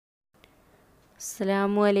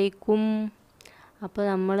അസ്സലാമു അലൈക്കും. അപ്പോൾ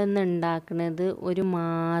നമ്മളിന്ന് ഉണ്ടാക്കുന്നത് ഒരു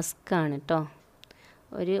മാസ്കാണ് കേട്ടോ.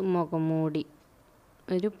 ഒരു മുഖംമൂടി,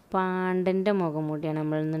 ഒരു പാണ്ടൻ്റെ മുഖംമൂടിയാണ്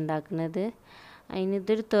നമ്മളിന്ന് ഉണ്ടാക്കുന്നത്.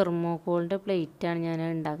 അതിനിതൊരു തെർമോക്കോളിൻ്റെ പ്ലേറ്റാണ് ഞാൻ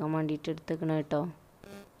ഉണ്ടാക്കാൻ വേണ്ടിയിട്ട് എടുത്തേക്കണത് കേട്ടോ.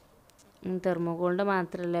 തെർമോക്കോളിൻ്റെ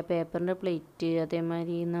മാത്രമല്ല, പേപ്പറിൻ്റെ പ്ലേറ്റ്,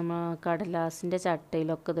 അതേമാതിരി നമ്മൾ കടലാസിൻ്റെ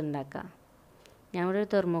ചട്ടയിലൊക്കെ ഇത് ഉണ്ടാക്കാം. ഞാൻ ഇവിടെ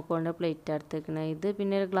ഒരു തെർമോക്കോളിൻ്റെ പ്ലേറ്റ് എടുത്തേക്കണത്. ഇത്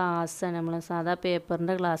പിന്നെ ഒരു ഗ്ലാസ്സാണ്, നമ്മൾ സാധാ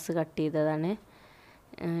പേപ്പറിൻ്റെ ഗ്ലാസ് കട്ട് ചെയ്തതാണ്.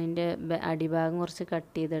 അതിൻ്റെ അടിഭാഗം കുറച്ച്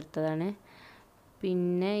കട്ട് ചെയ്തെടുത്തതാണ്.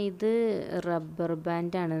 പിന്നെ ഇത് റബ്ബർ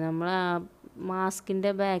ബാൻഡാണ്. നമ്മൾ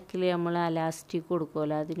മാസ്കിൻ്റെ ബാക്കിൽ നമ്മൾ അലാസ്റ്റിക്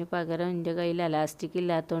കൊടുക്കുമല്ലോ, അതിന് പകരം എൻ്റെ കയ്യിൽ അലാസ്റ്റിക്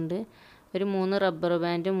ഇല്ലാത്തതുകൊണ്ട് ഒരു 3 റബ്ബർ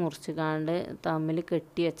ബാൻഡ് മുറിച്ച് കാണ്ട് തമ്മിൽ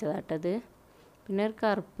കെട്ടി വെച്ചതാട്ടത്. പിന്നെ ഒരു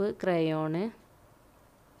കറുപ്പ് ക്രയോണ്.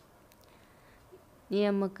 ഇനി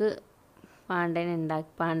നമുക്ക്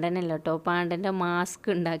പാണ്ടനല്ല കേട്ടോ, പാണ്ടൻ്റെ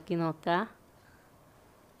മാസ്ക് ഉണ്ടാക്കി നോക്കാം.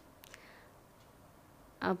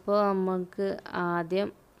 അപ്പോൾ നമുക്ക് ആദ്യം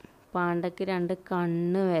പാണ്ടയ്ക്ക് 2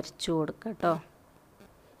 കണ്ണ് വരച്ചു കൊടുക്കാം കേട്ടോ.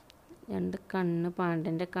 2 കണ്ണ്,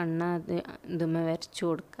 പാണ്ടൻ്റെ കണ്ണ് ഇതുമ്മേ വരച്ചു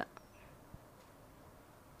കൊടുക്കുക.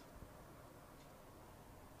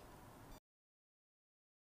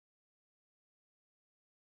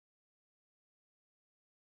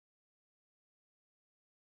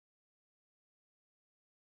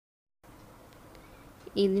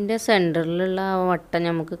 ഇതിൻ്റെ സെൻറ്ററിലുള്ള ആ വട്ടം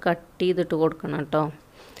നമുക്ക് കട്ട് ചെയ്തിട്ട് കൊടുക്കണം കേട്ടോ.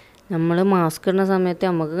 നമ്മൾ മാസ്ക് ഇടുന്ന സമയത്ത്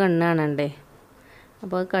നമുക്ക് കണ്ണ് കാണണ്ടേ,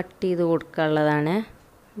 അപ്പോൾ അത് കട്ട് ചെയ്ത് കൊടുക്കാനുള്ളതാണ്.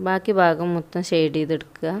 ബാക്കി ഭാഗം മൊത്തം ഷെയ്ഡ്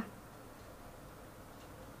ചെയ്തെടുക്കുക.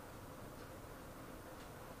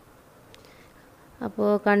 അപ്പോൾ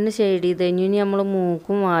കണ്ണ് ഷെയ്ഡ് ചെയ്ത് കഴിഞ്ഞ് ഇനി നമ്മൾ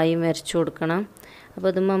മൂക്കും വായും വരച്ചു കൊടുക്കണം. അപ്പോൾ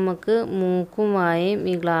ഇത് നമുക്ക് മൂക്കും വായും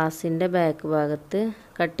ഈ ഗ്ലാസിൻ്റെ ബാക്ക് ഭാഗത്ത്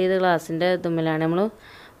കട്ട് ചെയ്ത ഗ്ലാസിൻ്റെ ഇതുമ്മലാണ് നമ്മൾ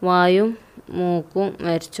വായും മൂക്കും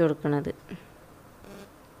വരച്ചു കൊടുക്കണത്.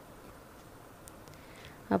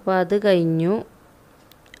 അപ്പോൾ അത് കഴിഞ്ഞു.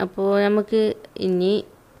 അപ്പോൾ നമുക്ക് ഇനി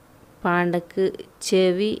പാണ്ടക്ക്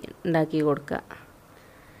ചെവി ഉണ്ടാക്കി കൊടുക്കുക.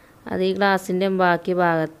 അത് ഈ ഗ്ലാസിൻ്റെ ബാക്കി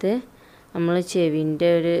ഭാഗത്ത് നമ്മൾ ചെവിൻ്റെ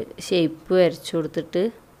ഒരു ഷേപ്പ് വരച്ചു കൊടുത്തിട്ട്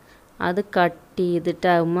അത് കട്ട്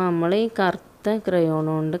ചെയ്തിട്ടാകുമ്പോൾ നമ്മൾ ഈ കറുത്ത ക്രയോൺ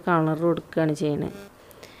കൊണ്ട് കളർ കൊടുക്കുകയാണ് ചെയ്യുന്നത്.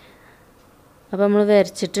 അപ്പോൾ നമ്മൾ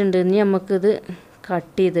വരച്ചിട്ടുണ്ട്. ഇനി നമുക്കിത്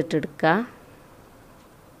കട്ട് ചെയ്തിട്ടെടുക്കാം.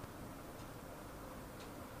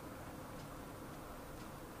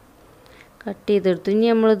 കട്ട് ചെയ്തെടുത്തു. ഇനി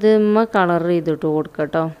നമ്മളിത് കളർ ചെയ്തിട്ട് കൊടുക്കാം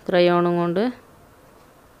കേട്ടോ, ക്രയോണും കൊണ്ട്.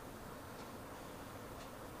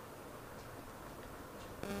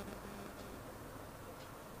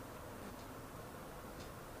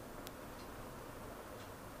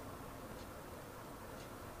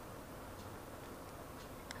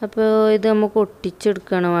 അപ്പോൾ ഇത് നമുക്ക്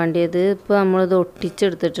ഒട്ടിച്ചെടുക്കുകയാണ് വേണ്ടിയത്. ഇപ്പോൾ നമ്മളിത്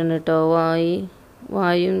ഒട്ടിച്ചെടുത്തിട്ടുണ്ട് കേട്ടോ,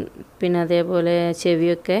 വായും പിന്നെ അതേപോലെ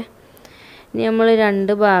ചെവിയൊക്കെ. ഇനി നമ്മൾ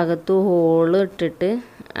 2 ഭാഗത്തും ഹോൾ ഇട്ടിട്ട്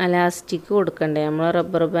അലാസ്റ്റിക് കൊടുക്കണ്ടേ, നമ്മൾ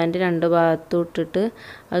റബ്ബർ ബാൻഡ് 2 ഭാഗത്തും ഇട്ടിട്ട്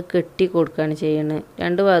അത് കെട്ടി കൊടുക്കുകയാണ് ചെയ്യുന്നത്.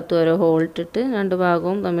 2 ഭാഗത്തും ഓരോ ഹോൾ ഇട്ടിട്ട് 2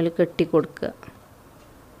 ഭാഗവും തമ്മിൽ കെട്ടി കൊടുക്കുക.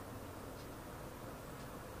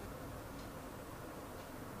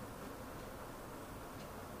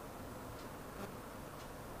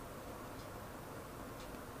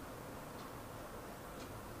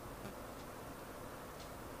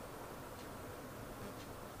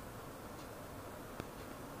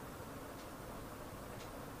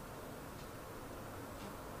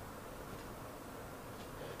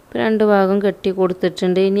 ഇപ്പോൾ 2 ഭാഗം കെട്ടി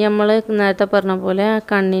കൊടുത്തിട്ടുണ്ട്. ഇനി നമ്മൾ നേരത്തെ പറഞ്ഞ പോലെ ആ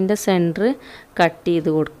കണ്ണിൻ്റെ സെൻറ്റർ കട്ട് ചെയ്ത്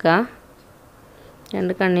കൊടുക്കുക.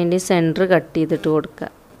 2 കണ്ണിൻ്റെ സെൻറ്റർ കട്ട് ചെയ്തിട്ട് കൊടുക്കുക.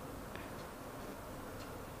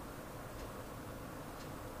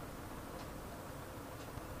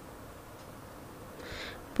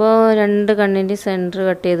 ഇപ്പോൾ 2 കണ്ണിൻ്റെ സെൻറ്റർ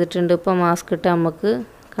കട്ട് ചെയ്തിട്ടുണ്ട്. ഇപ്പോൾ മാസ്ക് ഇട്ട് നമുക്ക്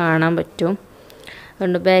കാണാൻ പറ്റും.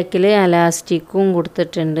 അതുകൊണ്ട് ബാക്കിൽ അലാസ്റ്റിക്കും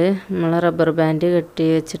കൊടുത്തിട്ടുണ്ട്, നമ്മൾ റബ്ബർ ബാൻഡ് കെട്ടി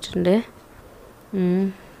വെച്ചിട്ടുണ്ട്.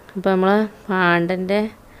 അപ്പോൾ നമ്മൾ പാണ്ടൻ്റെ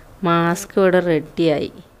മാസ്ക് ഇവിടെ റെഡിയായി.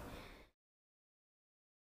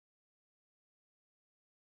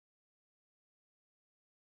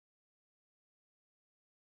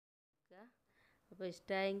 അപ്പോൾ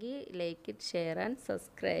ഇഷ്ടമായെങ്കിൽ like it, share and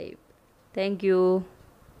subscribe. Thank you.